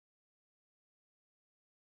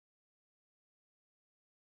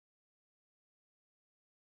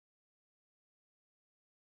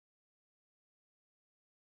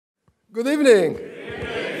Good evening.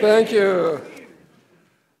 Thank you.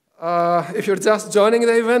 If you're just joining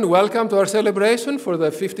the event, welcome to our celebration for the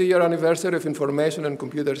 50-year anniversary of Information and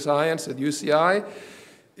Computer Science at UCI.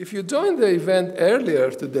 If you joined the event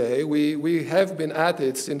earlier today, we have been at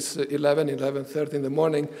it since 11:30 in the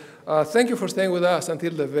morning. Thank you for staying with us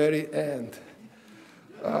until the very end.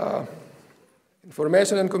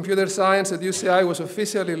 Information and Computer Science at UCI was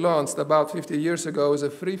officially launched about 50 years ago as a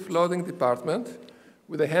free-floating department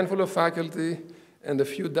with a handful of faculty and a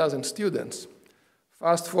few dozen students.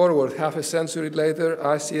 Fast forward half a century later,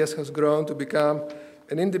 ICS has grown to become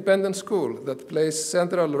an independent school that plays a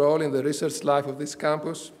central role in the research life of this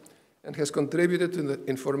campus and has contributed to the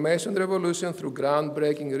information revolution through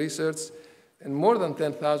groundbreaking research and more than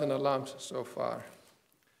 10,000 alums so far.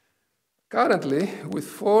 Currently, with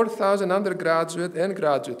 4,000 undergraduate and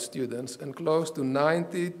graduate students and close to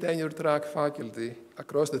 90 tenure-track faculty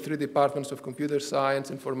across the three departments of computer science,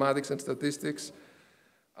 informatics, and statistics,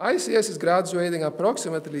 ICS is graduating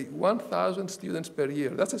approximately 1,000 students per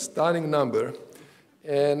year. That's a stunning number,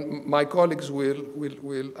 and my colleagues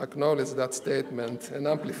will acknowledge that statement and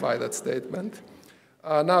amplify that statement.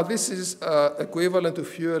 Now, this is equivalent to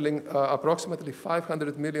fueling approximately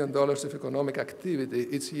 $500 million of economic activity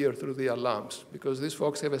each year through the alums, because these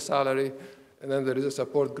folks have a salary, and then there is a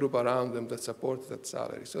support group around them that supports that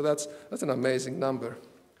salary. So that's an amazing number.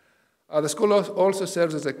 The school also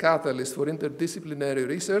serves as a catalyst for interdisciplinary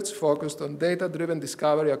research focused on data-driven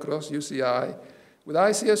discovery across UCI, with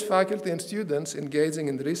ICS faculty and students engaging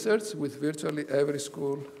in research with virtually every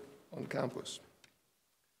school on campus.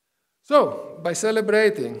 So, by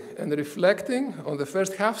celebrating and reflecting on the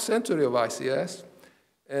first half-century of ICS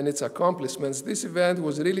and its accomplishments, this event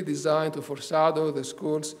was really designed to foreshadow the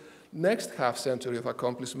school's next half-century of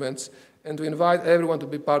accomplishments and to invite everyone to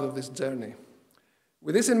be part of this journey.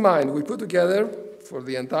 With this in mind, we put together for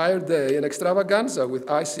the entire day an extravaganza with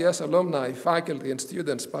ICS alumni, faculty, and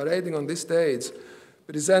students parading on this stage,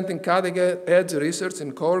 presenting cutting-edge research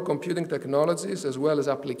in core computing technologies as well as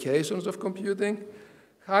applications of computing,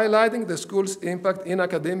 highlighting the school's impact in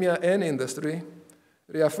academia and industry,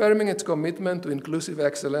 reaffirming its commitment to inclusive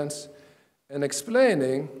excellence, and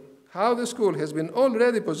explaining how the school has been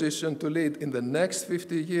already positioned to lead in the next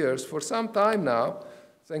 50 years for some time now,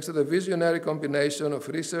 thanks to the visionary combination of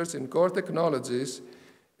research in core technologies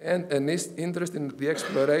and an interest in the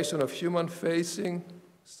exploration of human-facing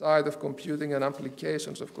side of computing and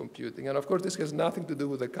applications of computing. And of course, this has nothing to do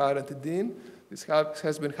with the current dean. This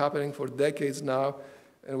has been happening for decades now,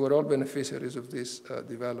 and we're all beneficiaries of these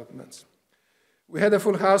developments. We had a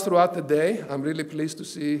full house throughout the day. I'm really pleased to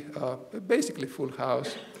see a basically full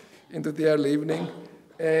house into the early evening,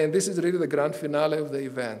 and this is really the grand finale of the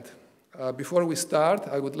event. Before we start,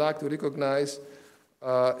 I would like to recognize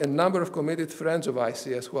a number of committed friends of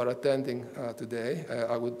ICS who are attending today.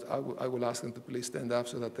 I will ask them to please stand up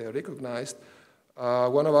so that they are recognized.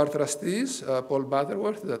 One of our trustees, Paul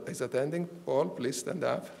Butterworth, that is attending. Paul, please stand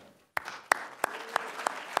up.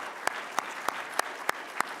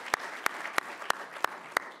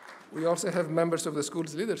 We also have members of the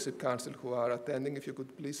school's leadership council who are attending. If you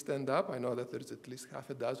could please stand up. I know that there's at least half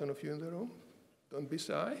a dozen of you in the room. Don't be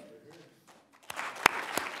shy.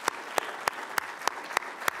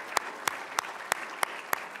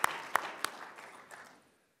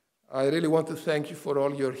 I really want to thank you for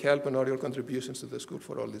all your help and all your contributions to the school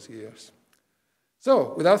for all these years.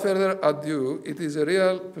 So, without further ado, it is a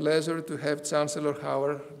real pleasure to have Chancellor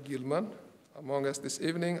Howard Gillman among us this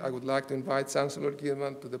evening. I would like to invite Chancellor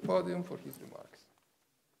Gillman to the podium for his remarks.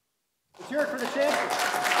 Let's hear it for the Chancellor.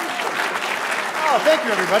 Oh, thank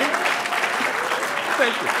you, everybody.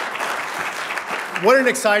 Thank you. What an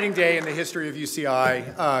exciting day in the history of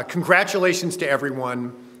UCI. Congratulations to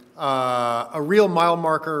everyone. A real mile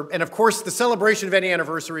marker. And of course, the celebration of any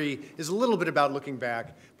anniversary is a little bit about looking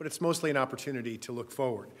back, but it's mostly an opportunity to look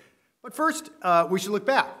forward. But first, we should look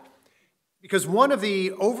back. Because one of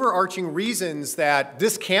the overarching reasons that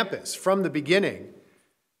this campus, from the beginning,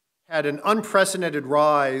 had an unprecedented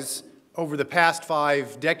rise over the past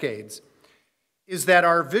 5 decades is that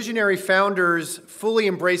our visionary founders fully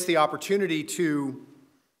embraced the opportunity to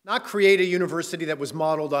not create a university that was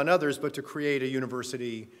modeled on others, but to create a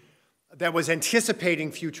university that was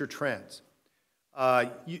anticipating future trends.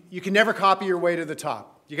 You can never copy your way to the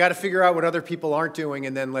top. You got to figure out what other people aren't doing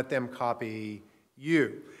and then let them copy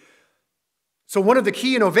you. So one of the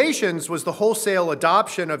key innovations was the wholesale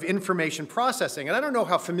adoption of information processing. And I don't know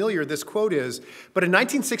how familiar this quote is, but in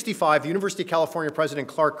 1965, the University of California president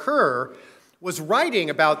Clark Kerr was writing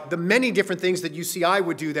about the many different things that UCI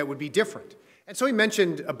would do that would be different. And so he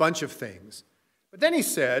mentioned a bunch of things. But then he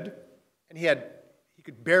said, and he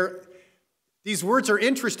could These words are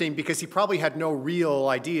interesting because he probably had no real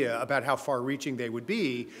idea about how far-reaching they would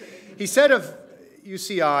be. He said of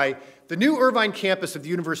UCI, the new Irvine campus of the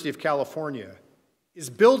University of California is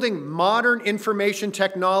building modern information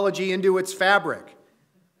technology into its fabric,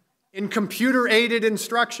 in computer-aided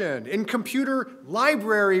instruction, in computer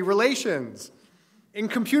library relations, in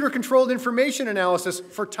computer-controlled information analysis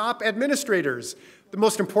for top administrators. The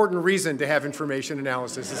most important reason to have information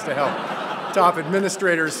analysis is to help top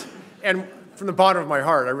administrators. And from the bottom of my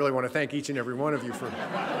heart, I really want to thank each and every one of you for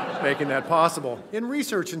making that possible, in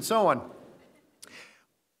research and so on.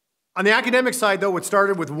 On the academic side, though, what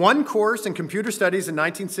started with one course in computer studies in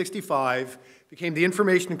 1965 became the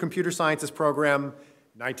Information and Computer Sciences program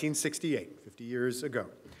in 1968, 50 years ago.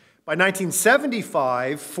 By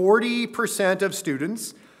 1975, 40% of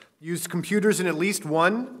students used computers in at least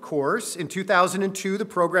one course. In 2002, the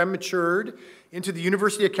program matured into the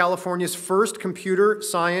University of California's first computer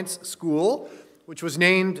science school, which was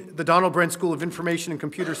named the Donald Bren School of Information and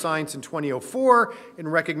Computer Science in 2004 in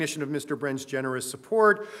recognition of Mr. Bren's generous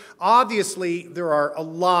support. Obviously, there are a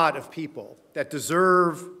lot of people that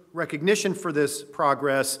deserve recognition for this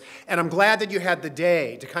progress, and I'm glad that you had the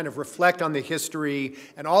day to kind of reflect on the history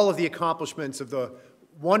and all of the accomplishments of the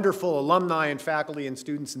wonderful alumni and faculty and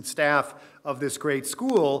students and staff of this great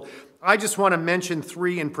school. I just want to mention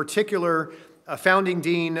three in particular. Founding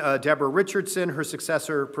Dean Deborah Richardson, her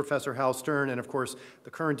successor Professor Hal Stern, and of course the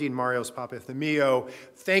current Dean Marios Papaefthymiou.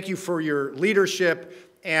 Thank you for your leadership,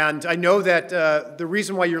 and I know that the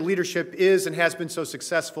reason why your leadership is and has been so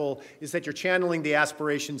successful is that you're channeling the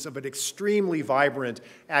aspirations of an extremely vibrant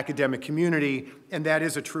academic community, and that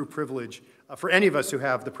is a true privilege for any of us who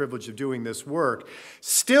have the privilege of doing this work.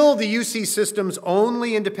 Still the UC system's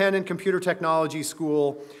only independent computer technology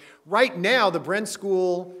school. Right now, the Bren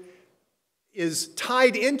School is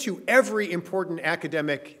tied into every important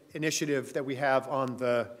academic initiative that we have on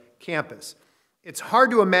the campus. It's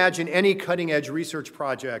hard to imagine any cutting-edge research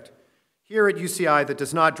project here at UCI that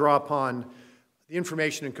does not draw upon the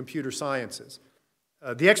information and computer sciences.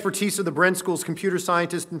 The expertise of the Bren School's computer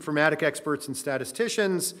scientists, informatic experts, and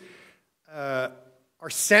statisticians are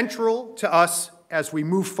central to us as we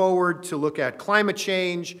move forward to look at climate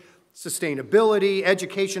change, sustainability,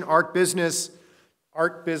 education, art, business,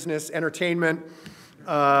 entertainment,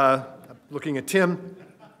 looking at Tim,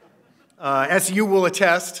 as you will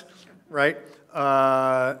attest, right?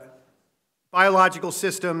 Biological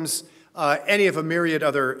systems, any of a myriad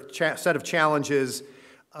other set of challenges,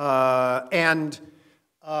 and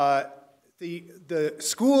the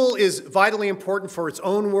school is vitally important for its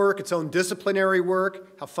own work, its own disciplinary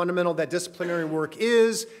work, how fundamental that disciplinary work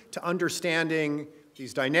is to understanding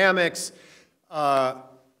these dynamics.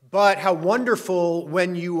 But how wonderful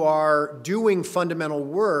when you are doing fundamental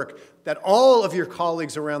work that all of your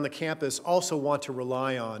colleagues around the campus also want to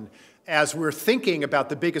rely on as we're thinking about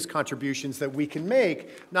the biggest contributions that we can make,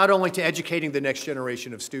 not only to educating the next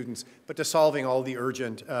generation of students, but to solving all the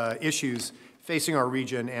urgent issues facing our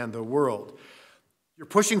region and the world. You're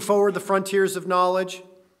pushing forward the frontiers of knowledge,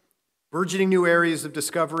 burgeoning new areas of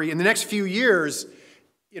discovery. In the next few years,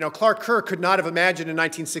 Clark Kerr could not have imagined in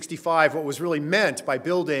 1965 what was really meant by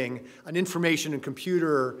building an information and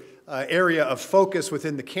computer area of focus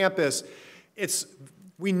within the campus.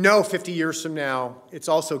 We know 50 years from now, it's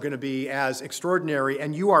also going to be as extraordinary,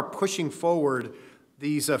 and you are pushing forward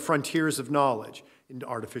these frontiers of knowledge into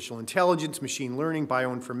artificial intelligence, machine learning,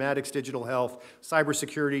 bioinformatics, digital health,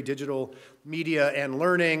 cybersecurity, digital media, and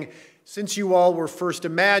learning. Since you all were first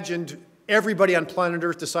imagined, everybody on planet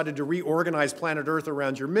Earth decided to reorganize planet Earth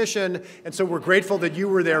around your mission, and so we're grateful that you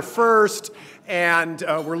were there first, and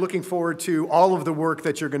we're looking forward to all of the work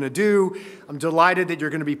that you're going to do. I'm delighted that you're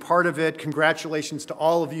going to be part of it. Congratulations to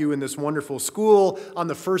all of you in this wonderful school on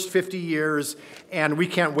the first 50 years, and we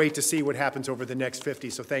can't wait to see what happens over the next 50,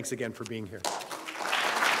 so thanks again for being here.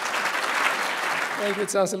 Thank you,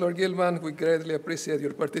 Chancellor Gillman. We greatly appreciate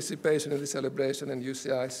your participation in this celebration and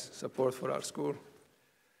UCI's support for our school.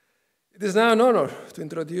 It is now an honor to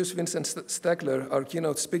introduce Vincent Steckler, our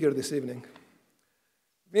keynote speaker this evening.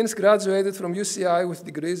 Vince graduated from UCI with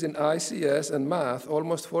degrees in ICS and math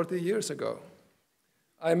almost 40 years ago.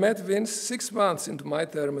 I met Vince 6 months into my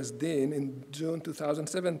term as dean in June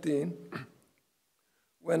 2017,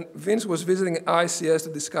 when Vince was visiting ICS to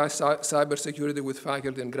discuss cybersecurity with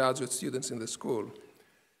faculty and graduate students in the school.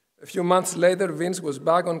 A few months later, Vince was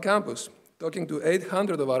back on campus, talking to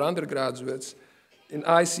 800 of our undergraduates in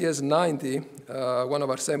ICS 90, one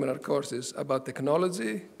of our seminar courses, about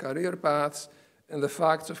technology, career paths, and the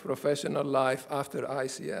facts of professional life after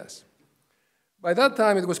ICS. By that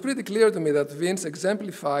time, it was pretty clear to me that Vince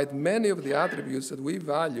exemplified many of the attributes that we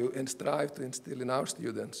value and strive to instill in our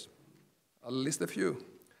students. I'll list a few.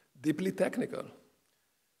 Deeply technical.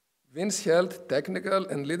 Vince held technical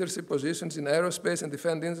and leadership positions in aerospace and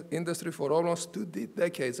defense industry for almost 2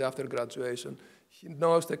 decades after graduation. He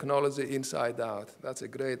knows technology inside out. That's a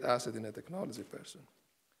great asset in a technology person.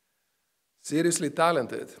 Seriously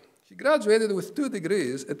talented. He graduated with 2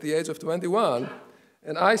 degrees at the age of 21,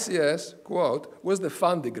 and ICS, quote, was the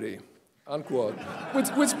fun degree, unquote,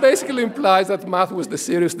 which basically implies that math was the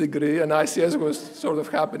serious degree and ICS was sort of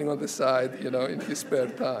happening on the side, in his spare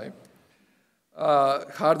time.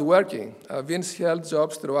 Hardworking. Vince held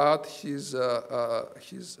jobs throughout his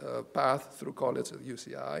path through college at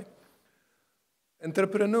UCI.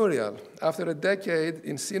 Entrepreneurial. After a decade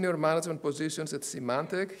in senior management positions at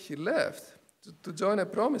Symantec, he left to join a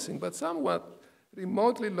promising but somewhat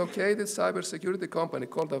remotely located cybersecurity company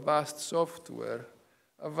called Avast Software.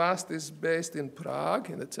 Avast is based in Prague,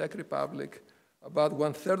 in the Czech Republic, about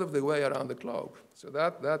 1/3 of the way around the globe. So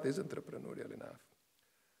that is entrepreneurial enough.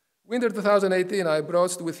 Winter 2018, I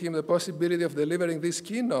broached with him the possibility of delivering this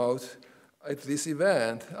keynote at this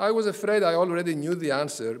event. I was afraid I already knew the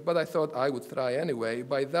answer, but I thought I would try anyway.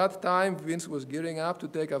 By that time, Vince was gearing up to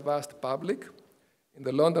take Avast public in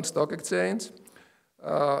the London Stock Exchange.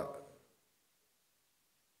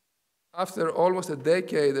 After almost a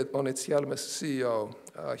decade on its helm as CEO,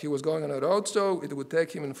 he was going on a roadshow. It would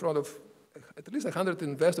take him in front of at least 100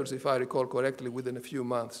 investors, if I recall correctly, within a few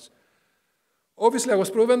months. Obviously, I was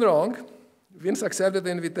proven wrong. Vince accepted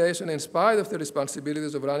the invitation in spite of the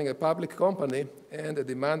responsibilities of running a public company and a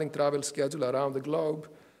demanding travel schedule around the globe,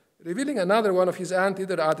 revealing another one of his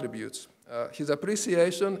anteater attributes, his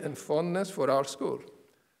appreciation and fondness for our school.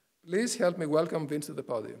 Please help me welcome Vince to the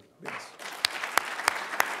podium. Vince.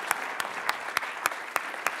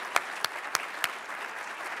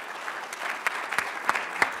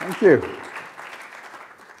 Thank you.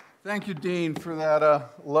 Thank you, Dean, for that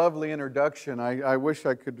lovely introduction. I wish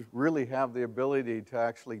I could really have the ability to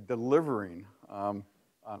actually delivering on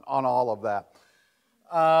all of that.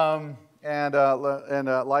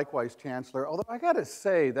 Likewise, Chancellor. Although I got to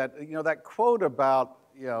say that that quote about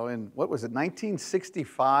in what was it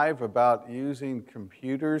 1965 about using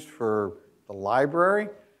computers for the library.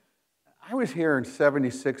 I was here in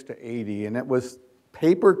 '76 to '80, and it was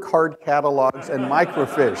paper card catalogs and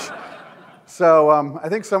microfiche. So I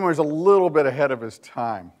think someone was a little bit ahead of his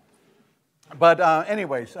time. But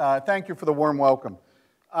anyways, thank you for the warm welcome.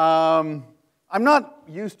 I'm not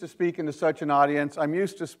used to speaking to such an audience. I'm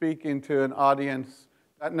used to speaking to an audience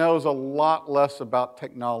that knows a lot less about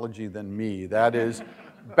technology than me. That is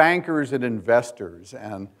bankers and investors.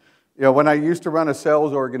 And when I used to run a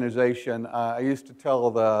sales organization, I used to tell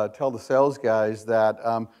the sales guys that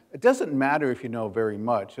it doesn't matter if you know very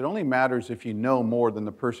much. It only matters if you know more than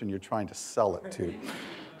the person you're trying to sell it to.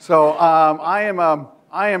 So I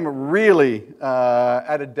am really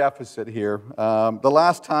at a deficit here. The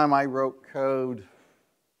last time I wrote code,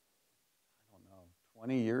 I don't know,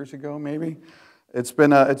 20 years ago maybe. It's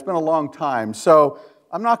been a long time. So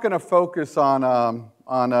I'm not going to focus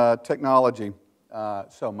on technology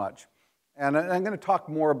so much. And I'm going to talk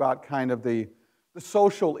more about kind of the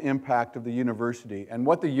social impact of the university and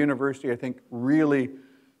what the university, I think, really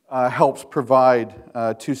helps provide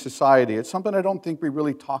to society. It's something I don't think we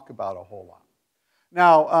really talk about a whole lot.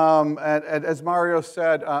 Now, as Mario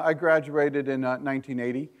said, I graduated in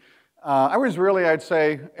 1980. I was really, I'd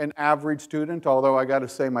say, an average student, although I got to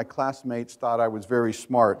say my classmates thought I was very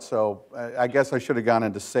smart, so I guess I should have gone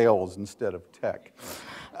into sales instead of tech.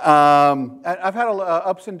 I've had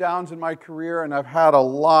ups and downs in my career, and I've had a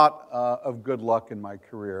lot of good luck in my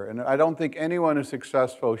career. And I don't think anyone who's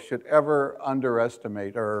successful should ever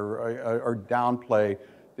underestimate or downplay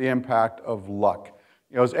the impact of luck.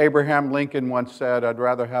 As Abraham Lincoln once said, I'd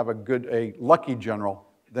rather have a lucky general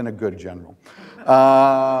than a good general.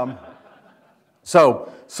 So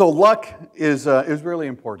luck is really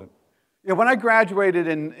important. When I graduated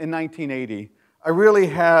in 1980, I really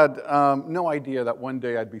had no idea that one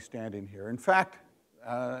day I'd be standing here. In fact,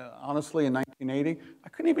 honestly, in 1980, I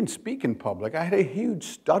couldn't even speak in public. I had a huge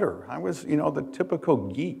stutter. I was, the typical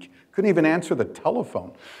geek. Couldn't even answer the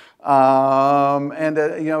telephone.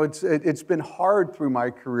 It's been hard through my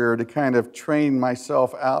career to kind of train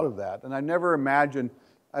myself out of that. And I never imagined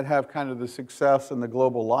I'd have kind of the success and the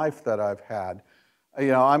global life that I've had.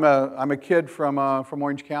 I'm a kid from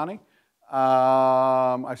Orange County.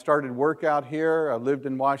 I started work out here. I lived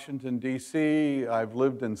in Washington, D.C. I've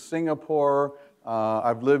lived in Singapore.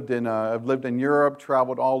 I've lived in Europe,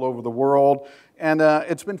 traveled all over the world, and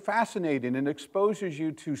it's been fascinating and exposes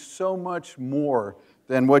you to so much more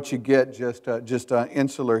than what you get just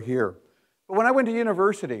insular here. But when I went to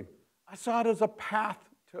university, I saw it as a path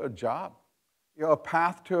to a job, a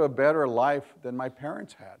path to a better life than my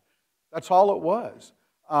parents had. That's all it was.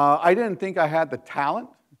 I didn't think I had the talent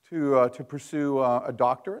to pursue a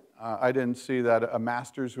doctorate. I didn't see that a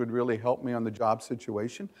master's would really help me on the job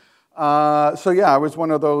situation. So yeah, I was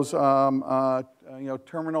one of those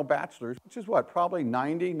terminal bachelors, which is what, probably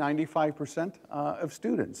 95% of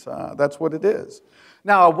students. That's what it is.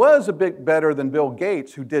 Now, I was a bit better than Bill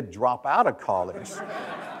Gates, who did drop out of college.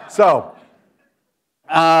 So,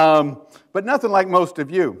 but nothing like most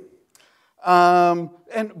of you.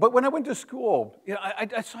 But when I went to school,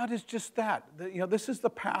 I saw it as just that. This is the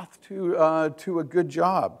path to a good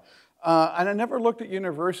job. And I never looked at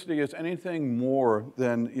university as anything more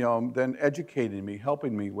than educating me,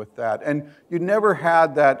 helping me with that. And you never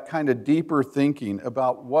had that kind of deeper thinking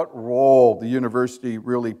about what role the university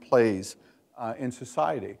really plays in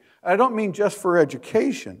society. And I don't mean just for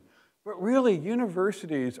education, but really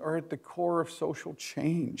universities are at the core of social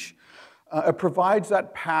change. It provides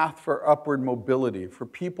that path for upward mobility, for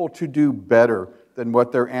people to do better than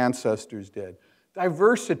what their ancestors did.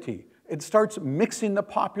 Diversity. It starts mixing the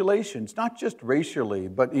populations, not just racially,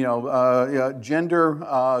 but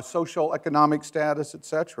gender, social, economic status,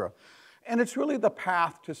 etc. And it's really the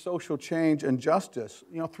path to social change and justice,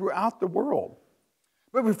 throughout the world.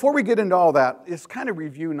 But before we get into all that, let's kind of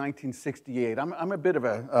review 1968. I'm a bit of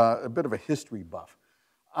a history buff.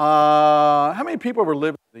 How many people were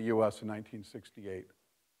living in the U.S. in 1968?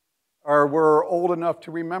 Or were old enough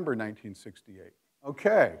to remember 1968?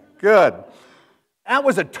 Okay, good. That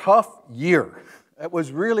was a tough year. It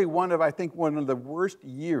was really one of the worst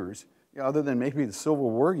years, other than maybe the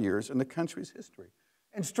Civil War years, in the country's history.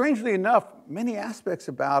 And strangely enough, many aspects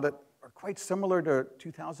about it are quite similar to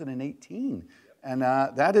 2018. And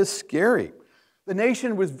that is scary. The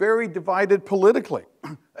nation was very divided politically,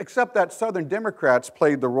 except that Southern Democrats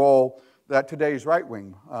played the role that today's right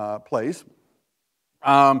wing plays.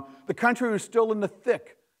 The country was still in the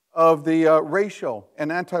thick of the racial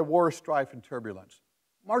and anti-war strife and turbulence.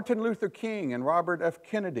 Martin Luther King and Robert F.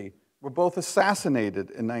 Kennedy were both assassinated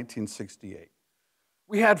in 1968.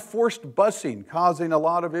 We had forced busing causing a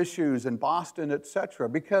lot of issues in Boston, etc.,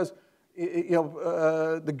 because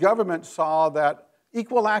the government saw that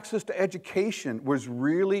equal access to education was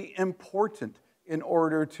really important in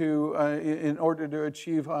order to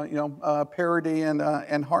achieve parity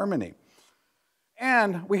and harmony.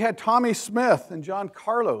 And we had Tommy Smith and John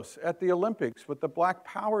Carlos at the Olympics with the Black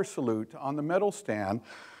Power salute on the medal stand,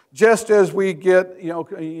 just as we get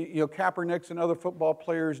Kaepernick's and other football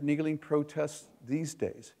players kneeling protests these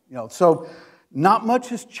days. So not much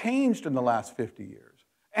has changed in the last 50 years.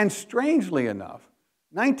 And strangely enough,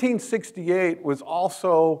 1968 was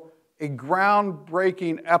also a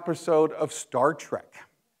groundbreaking episode of Star Trek.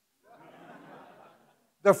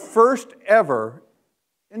 The first ever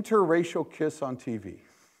interracial kiss on TV.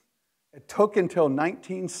 It took until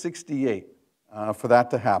 1968 for that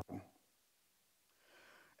to happen.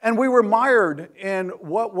 And we were mired in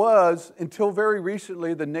what was, until very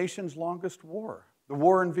recently, the nation's longest war, the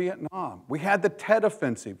war in Vietnam. We had the Tet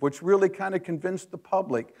Offensive, which really kind of convinced the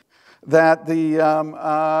public that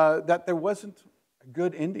there wasn't a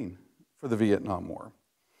good ending for the Vietnam War.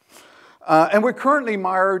 And we're currently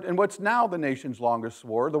mired in what's now the nation's longest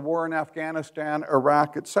war, the war in Afghanistan,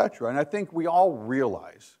 Iraq, etc. And I think we all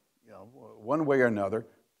realize, one way or another,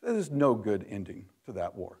 there's no good ending to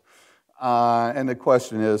that war. And the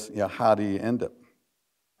question is, how do you end it?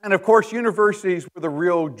 And of course, universities were the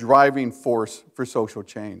real driving force for social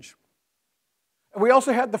change. And we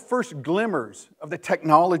also had the first glimmers of the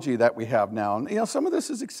technology that we have now. And some of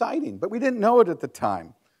this is exciting, but we didn't know it at the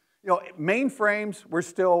time. Mainframes were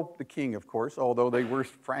still the king, of course, although they were,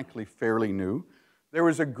 frankly, fairly new. There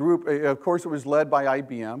was a group, of course, it was led by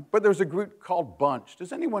IBM, but there was a group called Bunch.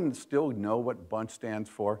 Does anyone still know what Bunch stands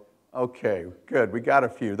for? Okay, good, we got a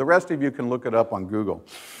few. The rest of you can look it up on Google.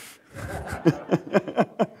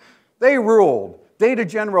 They ruled. Data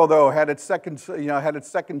General, though, had its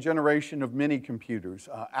second generation of mini computers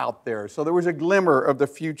out there. So there was a glimmer of the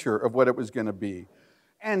future of what it was going to be.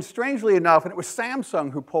 And strangely enough, and it was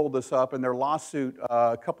Samsung who pulled this up in their lawsuit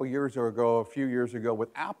a few years ago with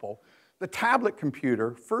Apple, the tablet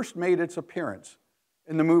computer first made its appearance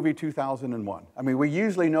in the movie 2001. I mean, we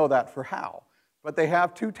usually know that for HAL, but they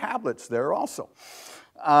have two tablets there also.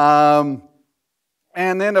 And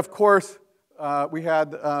then, of course,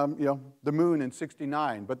 the moon in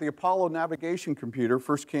 '69, but the Apollo navigation computer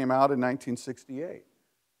first came out in 1968.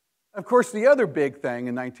 Of course, the other big thing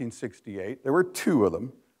in 1968, there were two of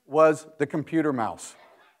them, was the computer mouse.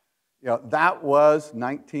 That was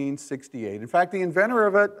 1968. In fact, the inventor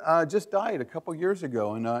of it just died a couple years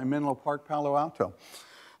ago in Menlo Park, Palo Alto.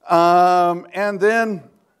 And then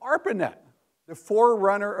ARPANET, the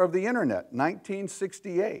forerunner of the internet,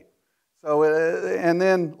 1968. So, and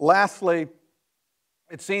then lastly,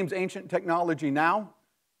 it seems ancient technology now,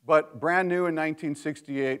 but brand new in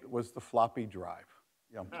 1968 was the floppy drive,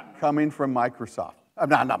 coming from Microsoft.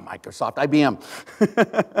 Not Microsoft, IBM.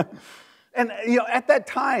 And at that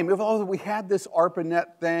time, we had this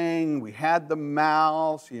ARPANET thing, we had the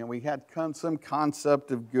mouse, we had some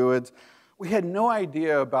concept of goods. We had no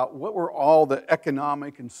idea about what were all the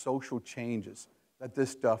economic and social changes that this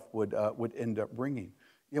stuff would end up bringing.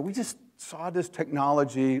 We just saw this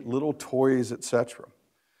technology, little toys, etc.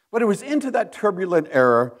 But it was into that turbulent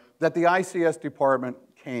era that the ICS department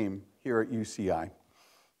came here at UCI.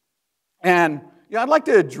 And I'd like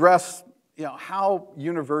to address how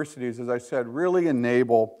universities, as I said, really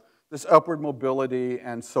enable this upward mobility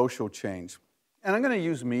and social change. And I'm going to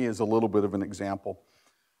use me as a little bit of an example.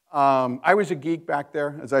 I was a geek back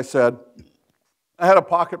there, as I said. I had a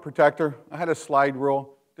pocket protector. I had a slide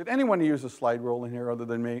rule. Did anyone use a slide rule in here other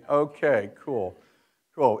than me? Okay, cool.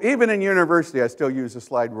 Cool. Even in university, I still use a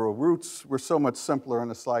slide rule. Roots were so much simpler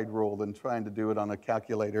on a slide rule than trying to do it on a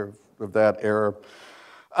calculator of that era.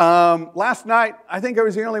 Last night, I think I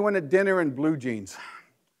was the only one at dinner in blue jeans,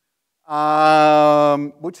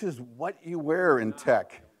 which is what you wear in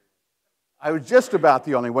tech. I was just about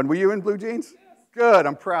the only one. Were you in blue jeans? Yes. Good,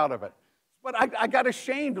 I'm proud of it. But I got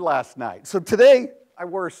ashamed last night. So today, I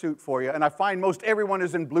wore a suit for you, and I find most everyone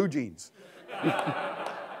is in blue jeans.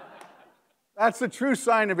 That's the true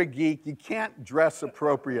sign of a geek. You can't dress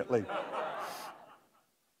appropriately.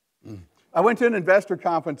 I went to an investor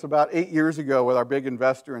conference about 8 years ago with our big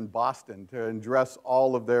investor in Boston to address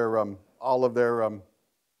all of their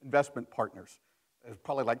investment partners. There's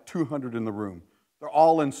probably like 200 in the room. They're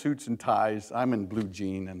all in suits and ties. I'm in blue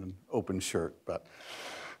jean and an open shirt, but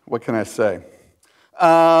what can I say?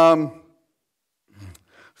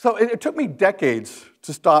 So it took me decades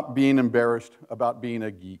to stop being embarrassed about being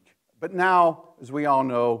a geek. But now, as we all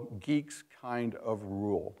know, geeks kind of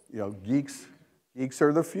rule. Geeks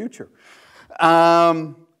are the future.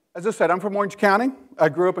 As I said, I'm from Orange County. I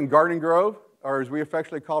grew up in Garden Grove, or as we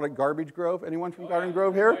affectionately called it, Garbage Grove. Anyone from Garden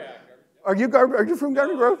Grove here? Oh, yeah, are you from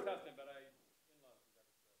Garden Grove?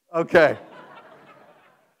 Okay.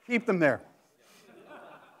 Keep them there.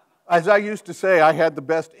 As I used to say, I had the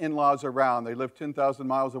best in-laws around. They live 10,000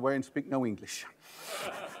 miles away and speak no English.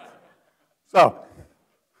 So,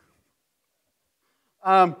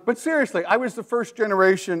 but seriously, I was the first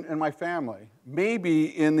generation in my family, maybe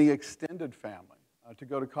in the extended family, to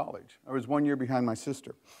go to college. I was 1 year behind my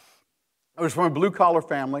sister. I was from a blue-collar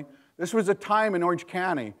family. This was a time in Orange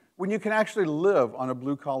County when you can actually live on a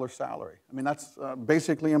blue-collar salary. I mean, that's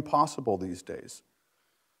basically impossible these days.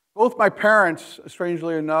 Both my parents,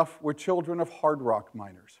 strangely enough, were children of hard rock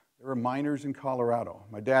miners. They were miners in Colorado.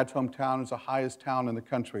 My dad's hometown is the highest town in the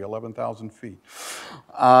country, 11,000 feet.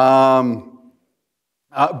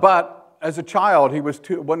 But as a child, he was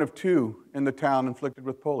one of two in the town inflicted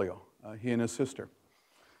with polio, he and his sister.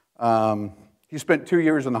 He spent 2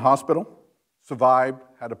 years in the hospital, survived,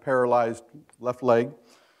 had a paralyzed left leg.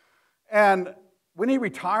 And when he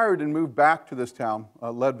retired and moved back to this town,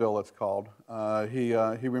 Leadville it's called, he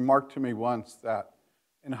remarked to me once that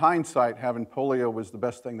in hindsight, having polio was the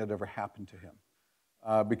best thing that ever happened to him.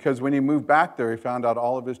 Because when he moved back there, he found out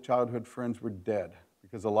all of his childhood friends were dead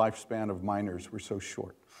because the lifespan of miners were so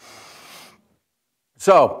short.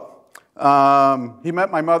 So, he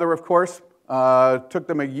met my mother, of course. Took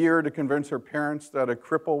them a year to convince her parents that a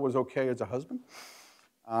cripple was okay as a husband.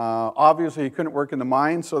 Obviously, he couldn't work in the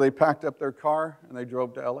mines, so they packed up their car and they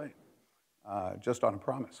drove to LA, just on a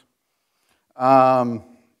promise.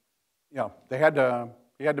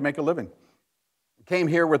 He had to make a living. He came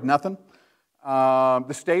here with nothing.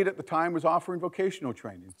 The state at the time was offering vocational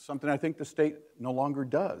training, something I think the state no longer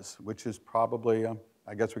does, which is probably,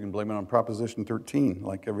 I guess we can blame it on Proposition 13,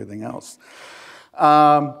 like everything else.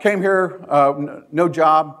 Came here, no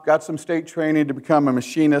job, got some state training to become a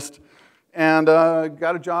machinist, and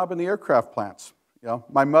got a job in the aircraft plants.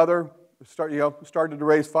 My mother started to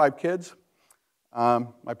raise 5 kids.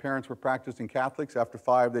 My parents were practicing Catholics. After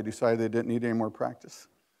 5, they decided they didn't need any more practice.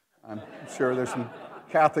 I'm sure there's some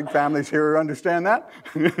Catholic families here who understand that.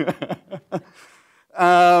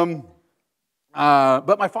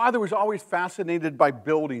 But my father was always fascinated by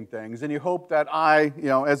building things, and he hoped that I,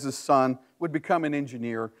 as his son, would become an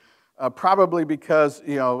engineer, probably because,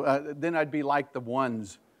 then I'd be like the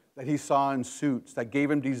ones that he saw in suits that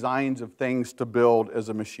gave him designs of things to build as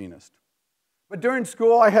a machinist. But during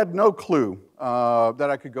school, I had no clue that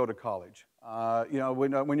I could go to college.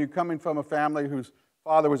 When you're coming from a family whose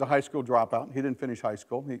father was a high school dropout, he didn't finish high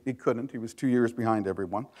school. He couldn't. He was 2 years behind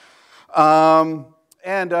everyone. I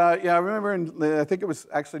remember I think it was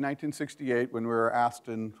actually 1968 when we were asked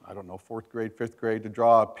in, I don't know, 4th grade, 5th grade to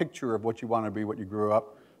draw a picture of what you want to be when you grew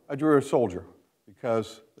up. I drew a soldier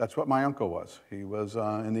because that's what my uncle was. He was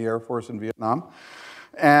in the Air Force in Vietnam.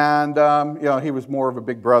 And, he was more of a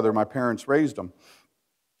big brother. My parents raised him.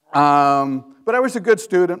 But I was a good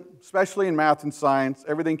student, especially in math and science.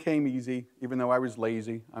 Everything came easy, even though I was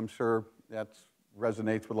lazy. I'm sure that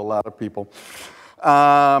resonates with a lot of people.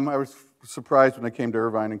 I was surprised when I came to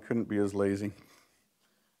Irvine and couldn't be as lazy.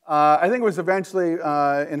 I think it was eventually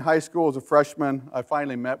in high school as a freshman, I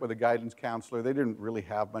finally met with a guidance counselor. They didn't really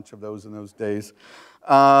have much of those in those days.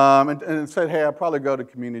 And said, hey, I'll probably go to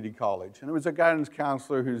community college. And it was a guidance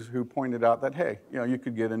counselor who pointed out that, hey, you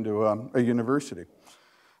could get into a university.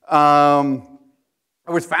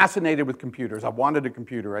 I was fascinated with computers. I wanted a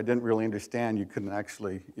computer. I didn't really understand you couldn't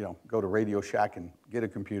actually, go to Radio Shack and get a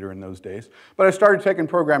computer in those days. But I started taking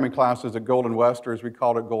programming classes at Golden West, or as we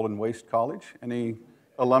called it, Golden Waste College. Any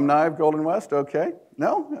alumni of Golden West? Okay.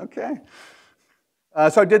 No? Okay.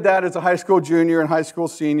 So I did that as a high school junior and high school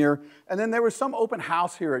senior. And then there was some open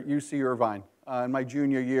house here at UC Irvine in my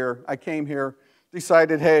junior year. I came here,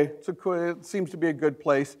 decided, hey, it seems to be a good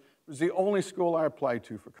place. It was the only school I applied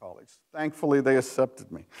to for college. Thankfully, they accepted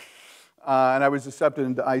me. And I was accepted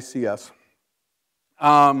into ICS.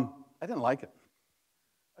 I didn't like it.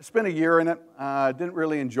 I spent a year in it. Didn't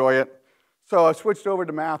really enjoy it. So I switched over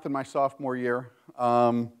to math in my sophomore year.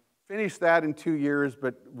 Finished that in 2 years,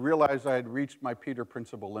 but realized I had reached my Peter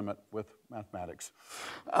Principle limit with mathematics.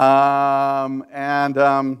 Had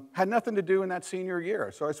nothing to do in that senior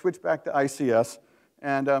year. So I switched back to ICS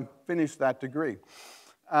and finished that degree.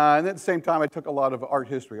 And at the same time, I took a lot of art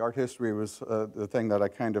history. Art history was the thing that I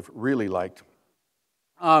kind of really liked.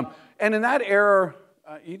 And in that era,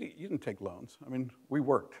 you didn't take loans. I mean, we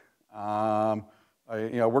worked. I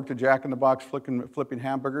worked at Jack in the Box flipping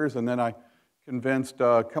hamburgers, and then I convinced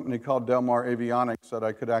a company called Delmar Avionics that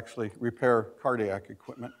I could actually repair cardiac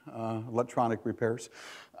equipment, electronic repairs.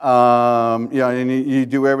 And you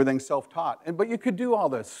do everything self-taught. But you could do all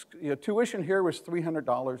this. Tuition here was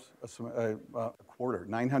 $300 a quarter,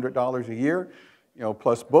 $900 a year,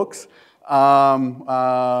 plus books.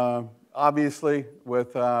 Obviously,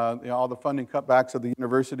 with all the funding cutbacks of the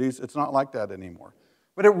universities, it's not like that anymore.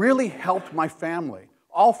 But it really helped my family.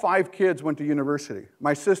 All 5 kids went to university.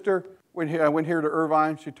 My sister went here to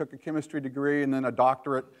Irvine. She took a chemistry degree and then a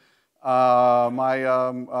doctorate.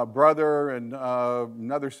 My brother and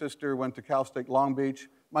another sister went to Cal State Long Beach.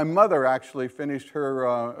 My mother actually finished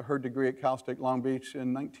her degree at Cal State Long Beach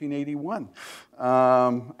in 1981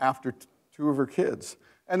 after 2 of her kids.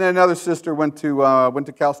 And then another sister went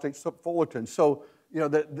to Cal State Fullerton. So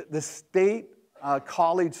the state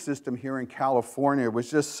college system here in California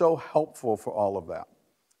was just so helpful for all of that.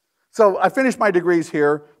 So I finished my degrees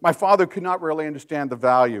here. My father could not really understand the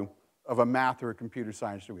value of a math or a computer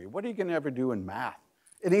science degree. What are you going to ever do in math?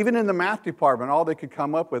 And even in the math department, all they could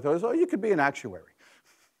come up with was, oh, you could be an actuary.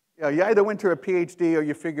 You either went to a PhD or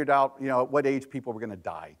you figured out, at what age people were going to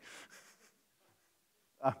die.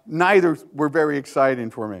 Neither were very exciting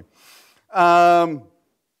for me.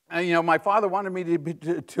 My father wanted me to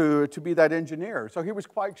be that engineer, so he was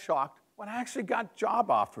quite shocked when I actually got job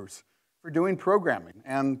offers for doing programming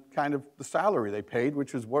and kind of the salary they paid,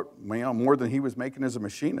 which is more than he was making as a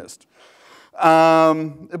machinist.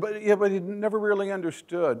 But he never really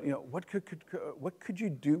understood, what could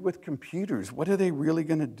you do with computers? What are they really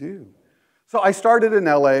going to do? So I started in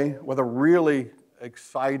LA with a really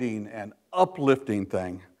exciting and uplifting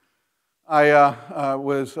thing. I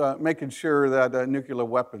was making sure that nuclear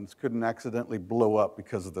weapons couldn't accidentally blow up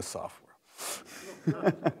because of the software.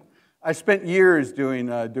 I spent years doing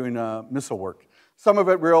missile work. Some of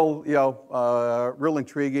it real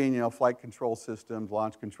intriguing, flight control systems,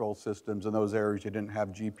 launch control systems. In those areas, you didn't have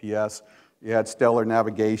GPS. You had stellar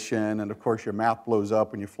navigation, and of course, your map blows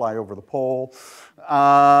up when you fly over the pole. So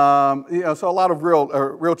a lot of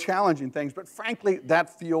real challenging things. But frankly,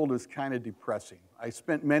 that field is kind of depressing. I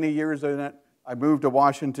spent many years in it. I moved to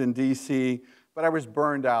Washington, D.C., but I was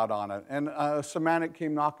burned out on it. And Symantec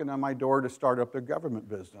came knocking on my door to start up their government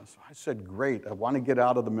business. I said, great, I want to get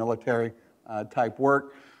out of the military type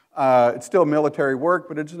work. It's still military work,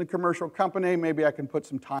 but it's in a commercial company. Maybe I can put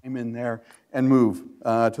some time in there and move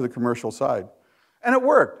to the commercial side. And it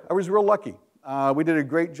worked. I was real lucky. We did a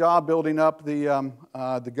great job building up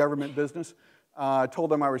the government business. I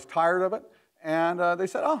told them I was tired of it, and they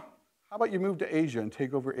said, oh, how about you move to Asia and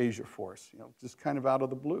take over Asia for us? Just kind of out of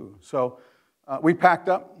the blue. So we packed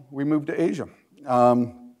up, we moved to Asia.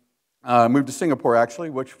 Moved to Singapore, actually,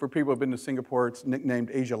 which for people who have been to Singapore, it's nicknamed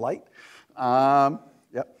Asia Light.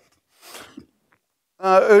 Yep.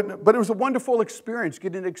 But it was a wonderful experience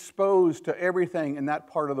getting exposed to everything in that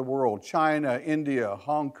part of the world. China, India,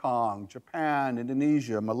 Hong Kong, Japan,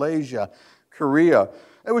 Indonesia, Malaysia, Korea.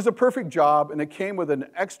 It was a perfect job, and it came with an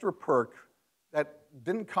extra perk that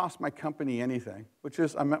didn't cost my company anything, which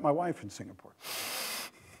is I met my wife in Singapore.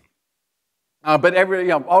 But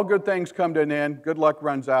all good things come to an end. Good luck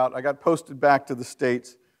runs out. I got posted back to the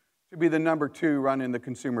States to be the #2 running the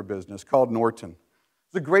consumer business called Norton.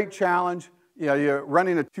 It's a great challenge. You're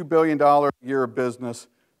running a $2 billion a year business,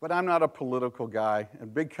 but I'm not a political guy.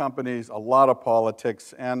 And big companies, a lot of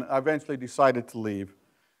politics, and I eventually decided to leave.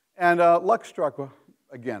 And luck struck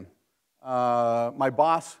again. My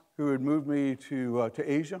boss, who had moved me to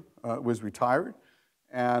Asia, was retired.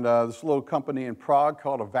 And this little company in Prague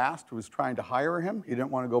called Avast was trying to hire him. He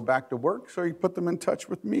didn't want to go back to work, so he put them in touch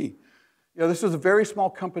with me. This was a very small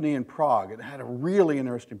company in Prague. It had a really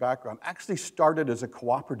interesting background. Actually started as a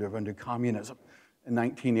cooperative under communism in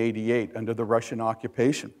 1988 under the Russian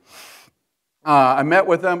occupation. I met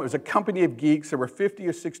with them. It was a company of geeks. There were 50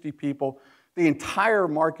 or 60 people. The entire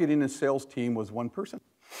marketing and sales team was one person.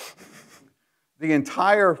 The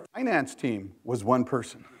entire finance team was one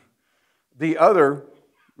person. The other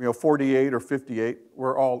 48 or 58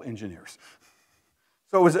 were all engineers.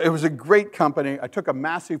 So it was a great company. I took a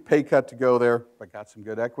massive pay cut to go there, but got some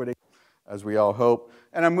good equity, as we all hope.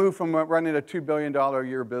 And I moved from running a $2 billion a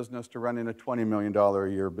year business to running a $20 million a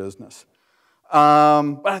year business.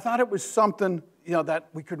 But I thought it was something that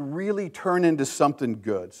we could really turn into something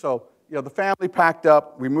good. So the family packed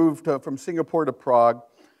up. We moved from Singapore to Prague.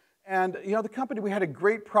 And the company, we had a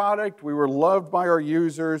great product. We were loved by our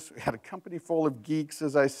users. We had a company full of geeks,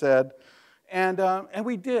 as I said. And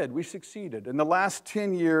we did. We succeeded. In the last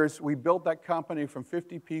 10 years, we built that company from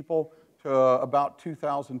 50 people to about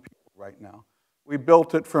 2,000 people right now. We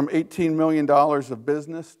built it from $18 million of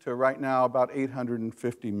business to right now about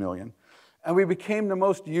 $850 million. And we became the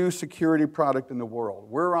most used security product in the world.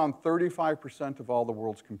 We're around 35% of all the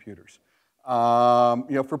world's computers.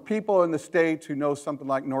 For people in the States who know something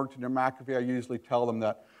like Norton or McAfee, I usually tell them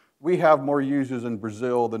that we have more users in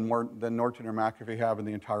Brazil than Norton or McAfee have in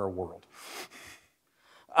the entire world.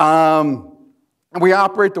 And we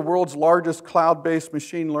operate the world's largest cloud-based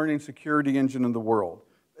machine learning security engine in the world.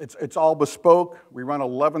 It's all bespoke. We run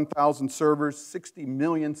 11,000 servers, 60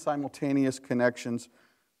 million simultaneous connections,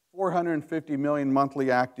 450 million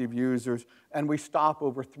monthly active users, and we stop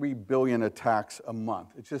over 3 billion attacks a month.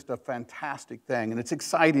 It's just a fantastic thing, and it's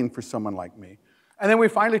exciting for someone like me. And then we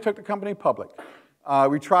finally took the company public.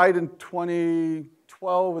 We tried in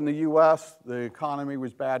 2012 in the US. The economy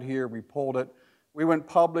was bad here. We pulled it. We went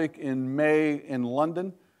public in May in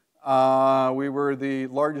London. We were the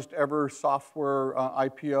largest ever software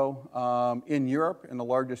IPO in Europe and the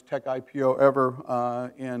largest tech IPO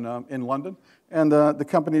ever in London. And the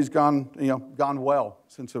company's gone well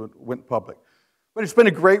since it went public. But it's been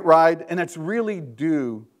a great ride, and it's really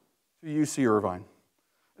due to UC Irvine.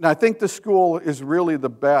 And I think the school is really the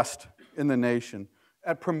best in the nation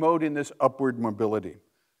at promoting this upward mobility.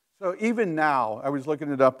 So even now, I was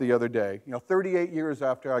looking it up the other day, 38 years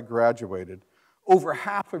after I graduated, over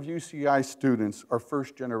half of UCI students are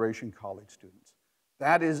first-generation college students.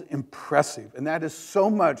 That is impressive, and that is so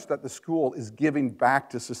much that the school is giving back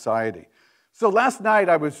to society. So last night,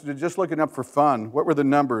 I was just looking up for fun, what were the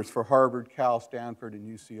numbers for Harvard, Cal, Stanford, and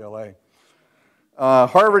UCLA?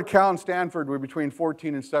 Harvard, Cal, and Stanford were between 14%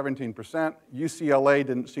 and 17%. UCLA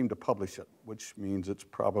didn't seem to publish it, which means it's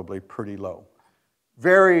probably pretty low.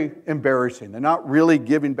 Very embarrassing. They're not really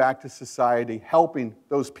giving back to society, helping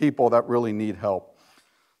those people that really need help.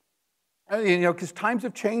 Because times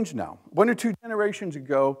have changed now. 1 or 2 generations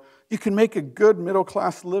ago, you can make a good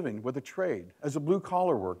middle-class living with a trade, as a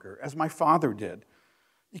blue-collar worker, as my father did.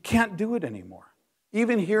 You can't do it anymore.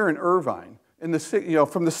 Even here in Irvine, from the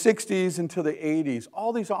 60s into the 80s,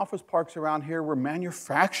 all these office parks around here were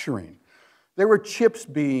manufacturing. There were chips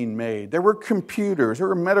being made. There were computers. There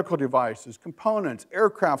were medical devices, components,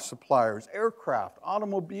 aircraft suppliers, aircraft,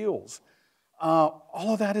 automobiles.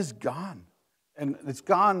 All of that is gone. And it's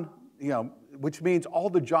gone, which means all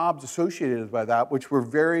the jobs associated with that, which were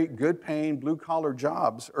very good-paying, blue-collar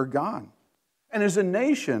jobs, are gone. And as a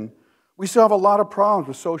nation, we still have a lot of problems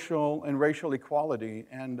with social and racial equality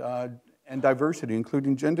and diversity,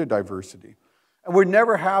 including gender diversity. And we'd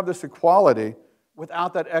never have this equality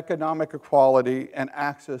without that economic equality and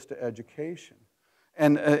access to education.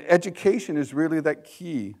 And education is really that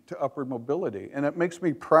key to upward mobility. And it makes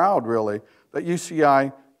me proud, really, that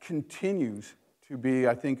UCI continues to be,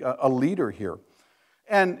 I think, a leader here.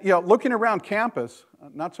 And looking around campus,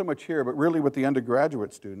 not so much here, but really with the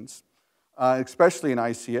undergraduate students, especially in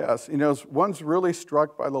ICS, one's really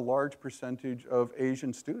struck by the large percentage of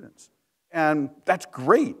Asian students. And that's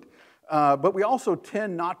great. But we also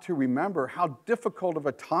tend not to remember how difficult of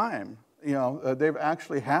a time they've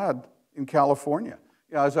actually had in California.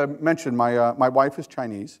 As I mentioned, my wife is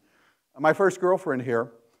Chinese. My first girlfriend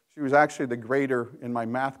here, she was actually the grader in my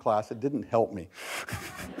math class. It didn't help me.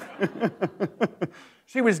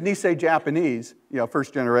 She was Nisei Japanese,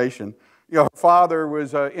 first generation. Her father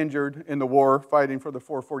was injured in the war fighting for the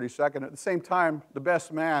 442nd. At the same time, the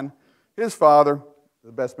best man, his father,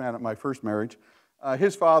 the best man at my first marriage,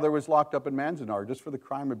 his father was locked up in Manzanar just for the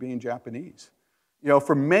crime of being Japanese.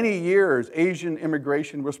 For many years, Asian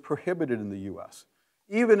immigration was prohibited in the U.S.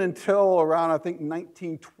 Even until around, I think,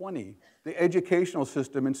 1920, the educational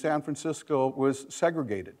system in San Francisco was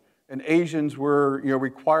segregated. And Asians were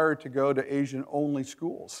required to go to Asian-only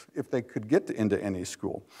schools if they could get into any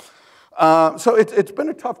school. So it's been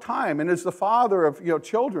a tough time. And as the father of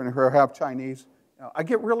children who are half Chinese, I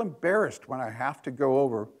get real embarrassed when I have to go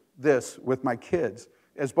over this with my kids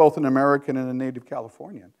as both an American and a native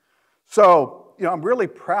Californian. So I'm really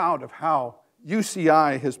proud of how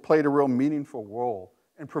UCI has played a real meaningful role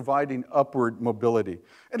in providing upward mobility.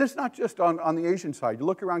 And it's not just on the Asian side. You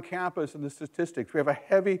look around campus and the statistics, we have a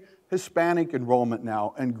heavy Hispanic enrollment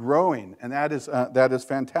now and growing, and that is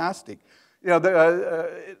fantastic.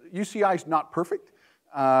 UCI is not perfect.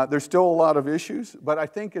 There's still a lot of issues, but I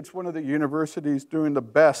think it's one of the universities doing the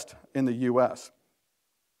best in the US.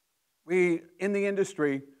 In the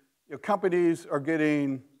industry, companies are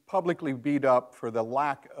getting publicly beat up for the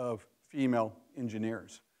lack of female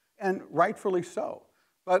engineers, and rightfully so.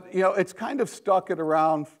 But it's kind of stuck at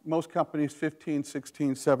around, most companies, 15,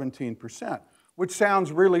 16, 17%, which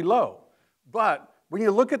sounds really low. But when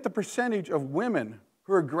you look at the percentage of women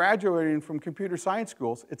who are graduating from computer science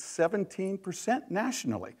schools, it's 17%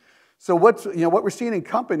 nationally. So what we're seeing in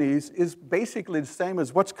companies is basically the same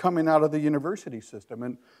as what's coming out of the university system.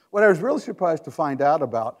 And what I was really surprised to find out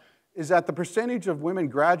about is that the percentage of women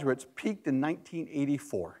graduates peaked in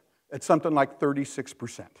 1984 at something like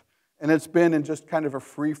 36%. And it's been in just kind of a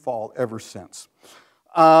free fall ever since.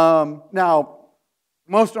 Now,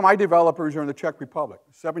 most of my developers are in the Czech Republic.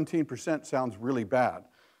 17% sounds really bad.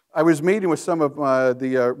 I was meeting with some of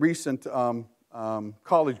the recent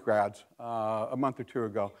college grads a month or two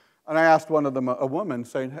ago, and I asked one of them, a woman,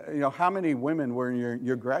 saying, how many women were in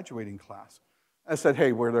your graduating class? I said,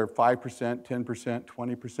 hey, were there 5%, 10%,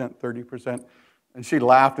 20%, 30%? And she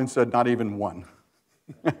laughed and said, not even one.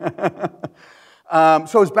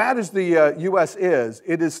 So as bad as the U.S. is,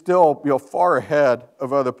 it is still far ahead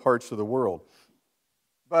of other parts of the world.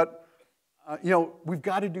 But we've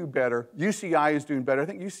got to do better. UCI is doing better. I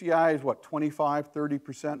think UCI is, 25,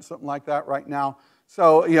 30%, something like that right now.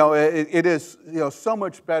 So, it is, so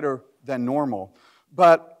much better than normal.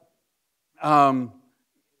 But,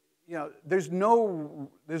 there's no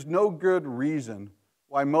good reason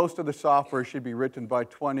why most of the software should be written by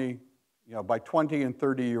 20 and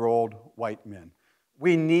 30-year-old white men.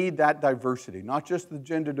 We need that diversity, not just the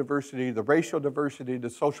gender diversity, the racial diversity, the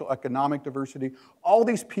social economic diversity. All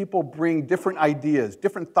these people bring different ideas,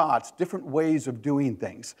 different thoughts, different ways of doing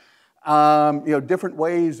things, different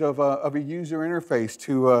ways of a user interface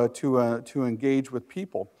to engage with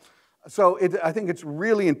people. So I think it's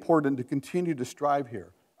really important to continue to strive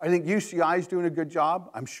here. I think UCI is doing a good job.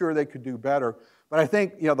 I'm sure they could do better. But I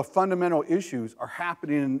think the fundamental issues are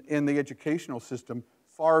happening in the educational system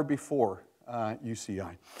far before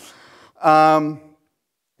UCI.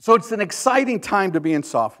 So it's an exciting time to be in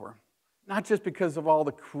software, not just because of all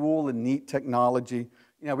the cool and neat technology.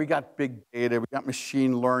 We got big data, we got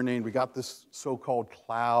machine learning, we got this so-called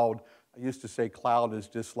cloud. I used to say cloud is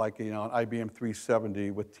just like an IBM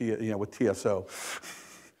 370 with TSO.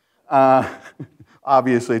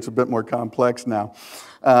 Obviously, it's a bit more complex now.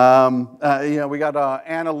 We got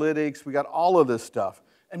analytics, we got all of this stuff.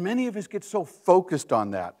 And many of us get so focused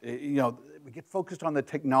on that. We get focused on the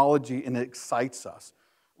technology and it excites us.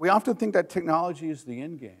 We often think that technology is the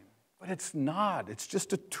end game, but it's not. It's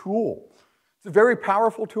just a tool. It's a very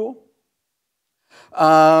powerful tool.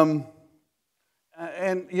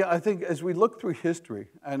 And yeah, I think as we look through history,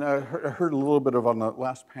 and I heard a little bit of on the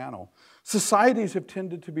last panel, societies have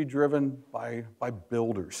tended to be driven by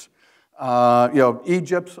builders.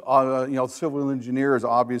 Egypt's civil engineers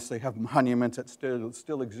obviously have monuments that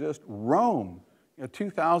still exist. Rome,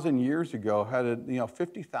 2,000 years ago, had a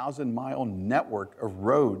 50,000-mile network of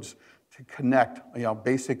roads to connect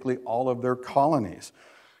basically all of their colonies.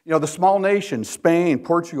 The small nations, Spain,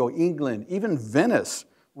 Portugal, England, even Venice,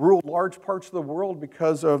 ruled large parts of the world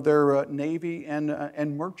because of their navy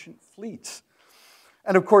and merchant fleets.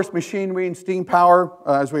 And of course, machinery and steam power,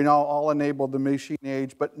 as we know, all enabled the machine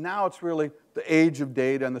age, but now it's really the age of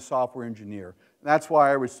data and the software engineer. And that's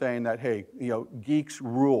why I was saying that, hey, geeks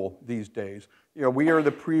rule these days. We are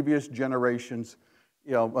the previous generations,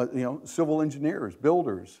 civil engineers,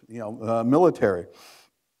 builders, military.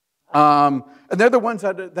 And they're the ones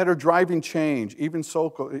that are driving change, even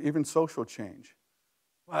social change.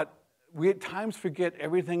 But we at times forget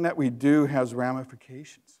everything that we do has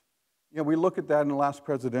ramifications. We look at that in the last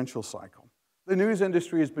presidential cycle. The news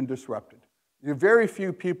industry has been disrupted. Very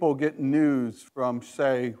few people get news from,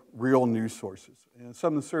 say, real news sources.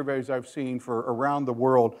 Some of the surveys I've seen for around the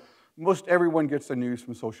world, most everyone gets their news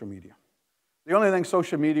from social media. The only thing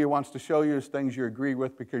social media wants to show you is things you agree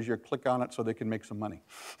with because you click on it so they can make some money.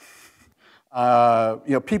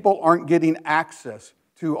 People aren't getting access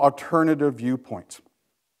to alternative viewpoints.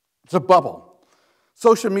 It's a bubble.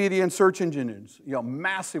 Social media and search engines,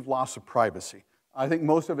 massive loss of privacy. I think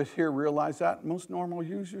most of us here realize that. Most normal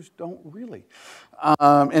users don't really.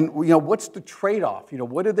 What's the trade-off?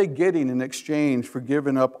 What are they getting in exchange for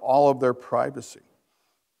giving up all of their privacy?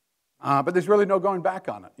 But there's really no going back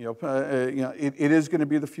on it. It is going to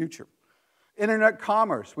be the future. Internet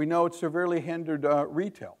commerce, we know it's severely hindered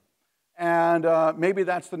retail. And maybe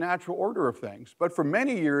that's the natural order of things. But for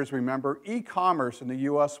many years, remember, e-commerce in the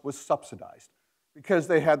US was subsidized because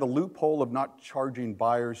they had the loophole of not charging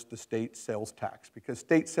buyers the state sales tax, because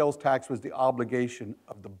state sales tax was the obligation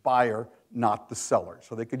of the buyer, not the seller.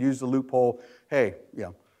 So they could use the loophole, hey,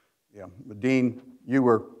 Dean, you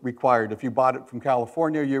were required, if you bought it from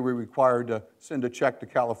California, you were required to send a check to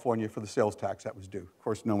California for the sales tax that was due. Of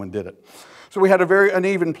course, no one did it. So we had a very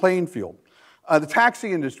uneven playing field. The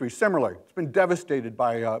taxi industry, similarly, it's been devastated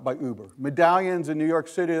by Uber. Medallions in New York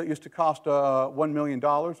City that used to cost $1 million,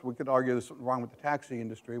 we could argue there's something wrong with the taxi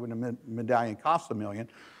industry when a medallion costs $1 million,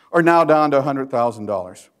 are now down to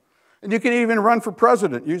 $100,000. And you can even run for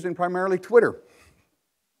president using primarily Twitter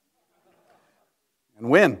and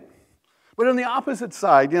win. But on the opposite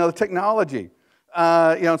side, the technology,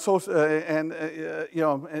 and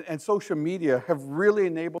social media have really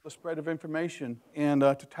enabled the spread of information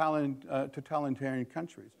to totalitarian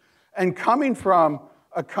countries. And coming from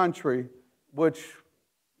a country which,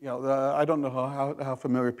 I don't know how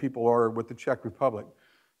familiar people are with the Czech Republic,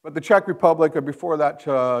 but the Czech Republic, or before that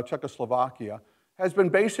Czechoslovakia, has been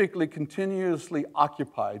basically continuously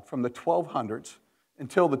occupied from the 1200s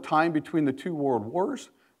until the time between the two world wars,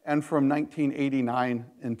 and from 1989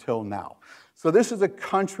 until now. So this is a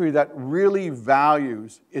country that really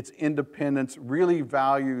values its independence, really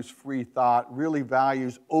values free thought, really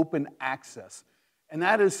values open access. And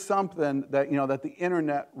that is something that, that the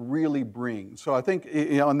internet really brings. So I think,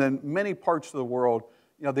 in then many parts of the world,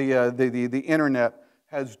 the internet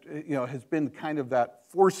has been kind of that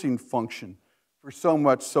forcing function for so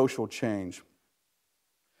much social change.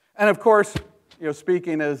 And of course,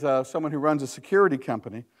 speaking as someone who runs a security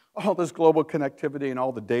company, all this global connectivity and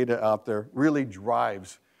all the data out there really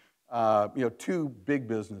drives, two big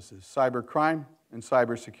businesses, cybercrime and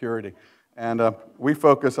cybersecurity. And we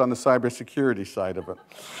focus on the cybersecurity side of it.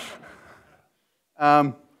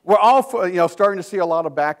 We're all, starting to see a lot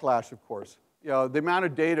of backlash, of course. The amount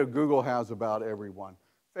of data Google has about everyone.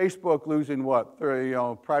 Facebook losing what?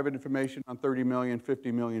 Private information on 30 million,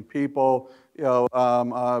 50 million people.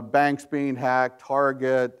 Banks being hacked,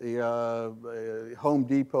 Target, Home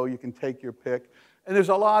Depot. You can take your pick. And there's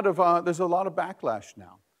a lot of backlash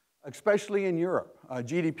now, especially in Europe.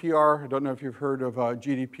 GDPR. I don't know if you've heard of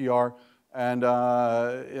GDPR, and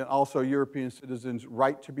also European citizens'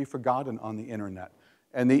 right to be forgotten on the internet,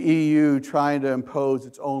 and the EU trying to impose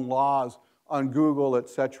its own laws on Google, et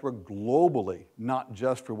cetera, globally, not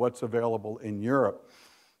just for what's available in Europe.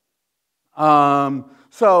 I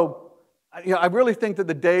really think that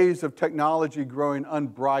the days of technology growing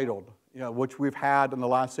unbridled, which we've had in the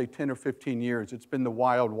last, say, 10 or 15 years, it's been the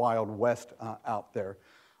wild, wild west out there.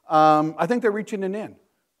 I think they're reaching an end.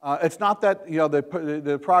 It's not that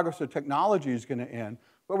the progress of technology is going to end,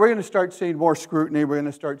 but we're going to start seeing more scrutiny, we're going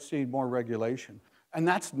to start seeing more regulation. And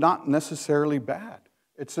that's not necessarily bad.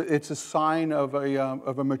 It's a sign of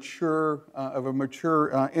a mature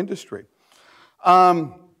industry.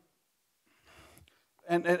 And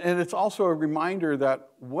it's also a reminder that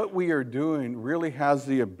what we are doing really has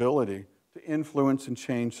the ability to influence and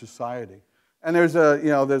change society. And there's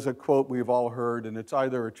a quote we've all heard, and it's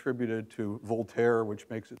either attributed to Voltaire, which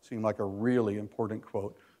makes it seem like a really important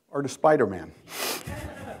quote, or to Spider-Man.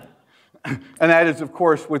 And that is, of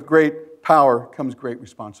course, with great power comes great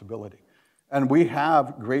responsibility. And we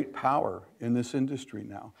have great power in this industry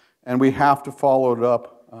now, and we have to follow it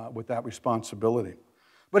up with that responsibility.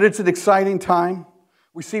 But it's an exciting time.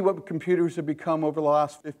 We see what computers have become over the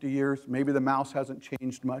last 50 years. Maybe the mouse hasn't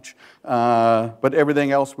changed much, but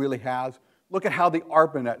everything else really has. Look at how the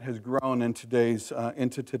ARPANET has grown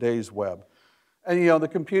into today's web. And the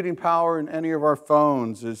computing power in any of our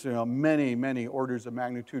phones is many, many orders of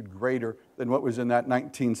magnitude greater than what was in that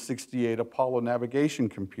 1968 Apollo navigation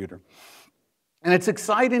computer. And it's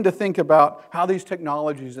exciting to think about how these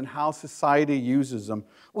technologies and how society uses them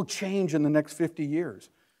will change in the next 50 years.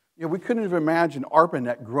 We couldn't have imagined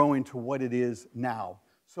ARPANET growing to what it is now.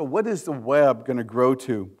 So what is the web going to grow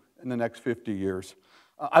to in the next 50 years?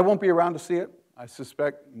 I won't be around to see it. I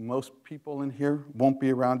suspect most people in here won't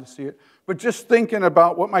be around to see it. But just thinking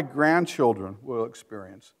about what my grandchildren will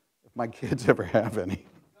experience, if my kids ever have any.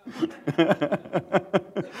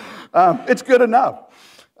 It's good enough.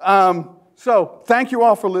 So thank you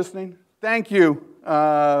all for listening. Thank you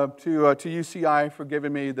to UCI for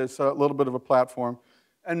giving me this little bit of a platform.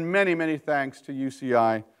 And many, many thanks to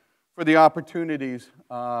UCI for the opportunities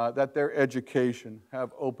that their education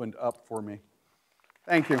have opened up for me.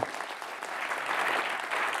 Thank you.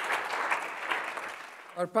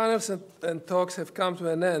 Our panels and talks have come to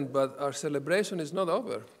an end, but our celebration is not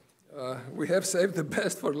over. We have saved the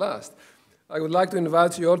best for last. I would like to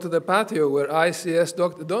invite you all to the patio where ICS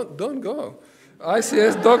don't go.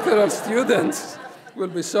 ICS doctoral students will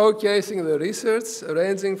be showcasing the research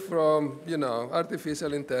ranging from,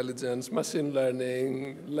 artificial intelligence, machine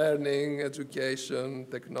learning, education,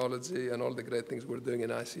 technology, and all the great things we're doing in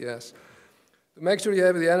ICS. To make sure you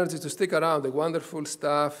have the energy to stick around, the wonderful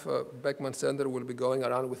staff, Beckman Center will be going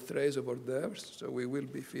around with trays of hors d'oeuvres, so we will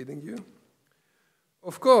be feeding you.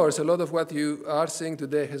 Of course, a lot of what you are seeing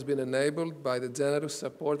today has been enabled by the generous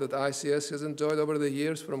support that ICS has enjoyed over the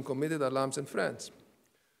years from committed alums and friends.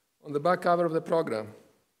 On the back cover of the program,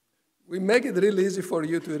 we make it really easy for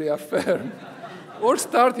you to reaffirm or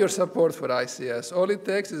start your support for ICS. All it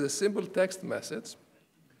takes is a simple text message.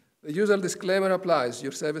 The usual disclaimer applies.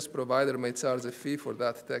 Your service provider may charge a fee for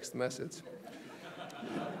that text message.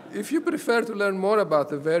 If you prefer to learn more about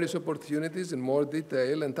the various opportunities in more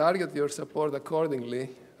detail and target your support accordingly,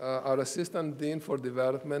 our Assistant Dean for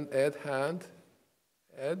Development, Ed Hand,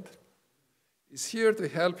 is here to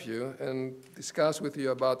help you and discuss with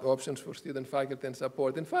you about options for student, faculty, and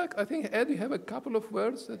support. In fact, I think, Ed, you have a couple of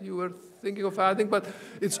words that you were thinking of adding, but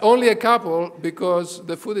it's only a couple because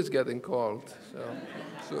the food is getting cold.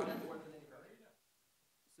 So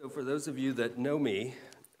for those of you that know me,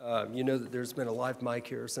 you know that there's been a live mic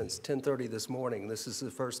here since 10:30 this morning. This is the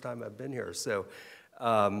first time I've been here, so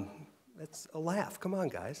that's a laugh. Come on,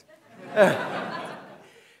 guys.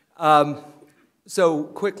 So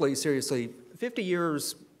quickly, seriously, 50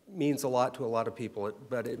 years means a lot to a lot of people,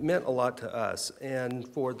 but it meant a lot to us. And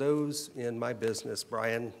for those in my business,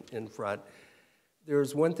 Brian in front,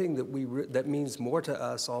 there's one thing that means more to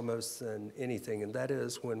us almost than anything, and that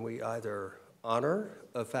is when we either honor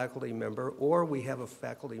a faculty member or we have a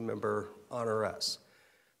faculty member honor us.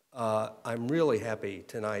 I'm really happy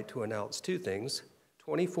tonight to announce two things: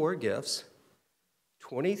 24 gifts,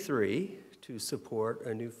 23 to support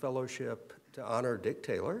a new fellowship to honor Dick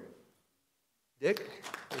Taylor. Dick?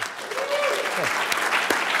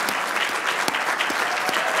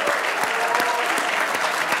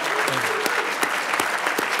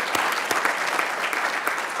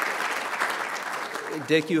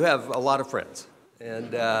 Dick, you have a lot of friends. And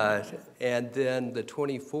then the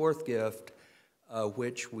 24th gift,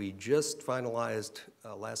 which we just finalized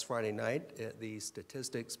last Friday night at the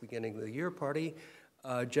Statistics Beginning of the Year party,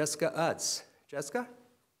 Jessica Utz. Jessica?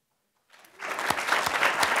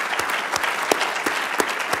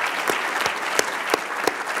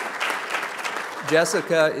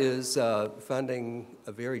 Jessica is funding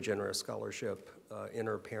a very generous scholarship in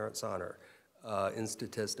her parents' honor in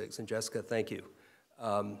statistics. And Jessica, thank you.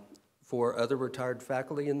 For other retired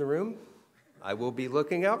faculty in the room, I will be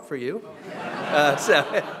looking out for you.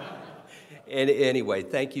 Anyway,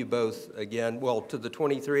 thank you both again. Well, to the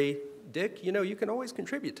 23, Dick, you can always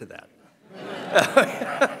contribute to that.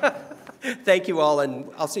 Thank you all,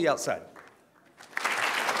 and I'll see you outside.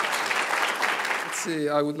 Let's see.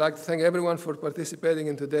 I would like to thank everyone for participating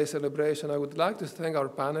in today's celebration. I would like to thank our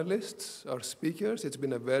panelists, our speakers. It's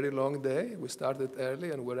been a very long day. We started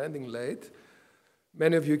early and we're ending late.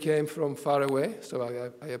 Many of you came from far away,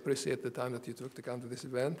 so I appreciate the time that you took to come to this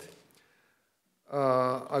event.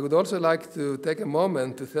 I would also like to take a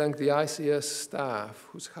moment to thank the ICS staff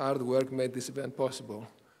whose hard work made this event possible.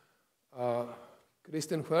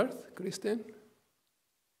 Kristen Wirth? Kristen?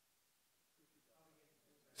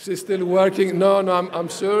 She's still working. No, I'm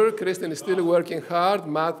sure Kristen is still working hard.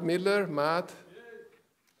 Matt Miller, Matt.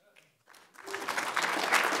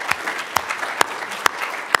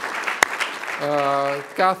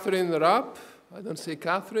 Catherine Rapp. I don't see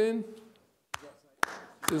Catherine.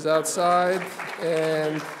 She's outside.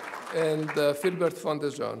 And Philbert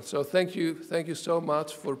Fontejon. So thank you so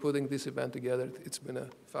much for putting this event together. It's been a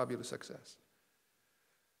fabulous success.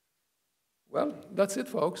 Well, that's it,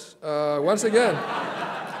 folks. Once again,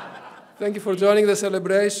 thank you for joining the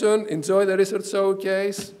celebration. Enjoy the research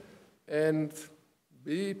showcase, and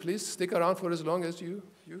please stick around for as long as you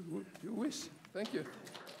wish. Thank you.